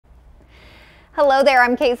Hello there,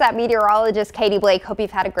 I'm KSAT meteorologist Katie Blake. Hope you've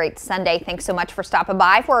had a great Sunday. Thanks so much for stopping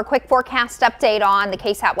by for a quick forecast update on the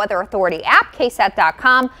KSAT Weather Authority app,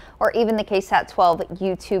 ksat.com, or even the KSAT 12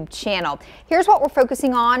 YouTube channel. Here's what we're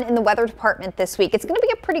focusing on in the weather department this week. It's going to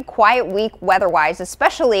be a pretty quiet week weather-wise,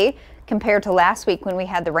 especially compared to last week when we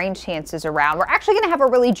had the rain chances around. We're actually going to have a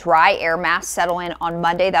really dry air mass settle in on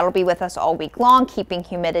Monday. That'll be with us all week long, keeping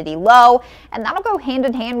humidity low, and that'll go hand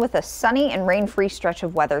in hand with a sunny and rain-free stretch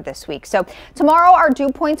of weather this week. So tomorrow our dew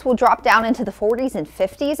points will drop down into the 40s and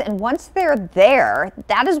 50s, and once they're there,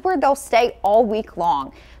 that is where they'll stay all week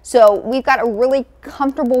long. So we've got a really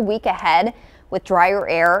comfortable week ahead with drier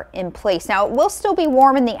air in place. Now, it will still be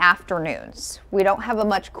warm in the afternoons. We don't have a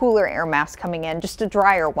much cooler air mass coming in, just a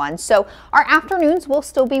drier one. So our afternoons will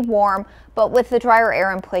still be warm, but with the drier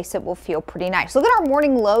air in place, it will feel pretty nice. Look at our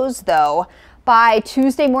morning lows though. By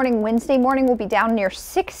Tuesday morning, Wednesday morning, we'll be down near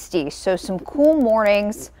 60. So some cool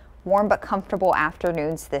mornings, warm but comfortable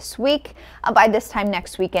afternoons this week. By this time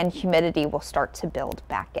next weekend, humidity will start to build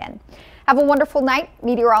back in. Have a wonderful night.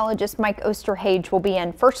 Meteorologist Mike Osterhage will be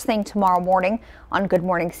in first thing tomorrow morning on Good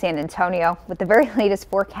Morning San Antonio with the very latest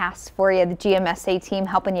forecasts for you. The GMSA team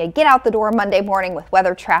helping you get out the door Monday morning with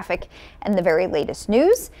weather, traffic, and the very latest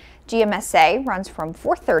news. GMSA runs from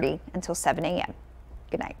 4:30 until 7 a.m.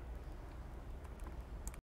 Good night.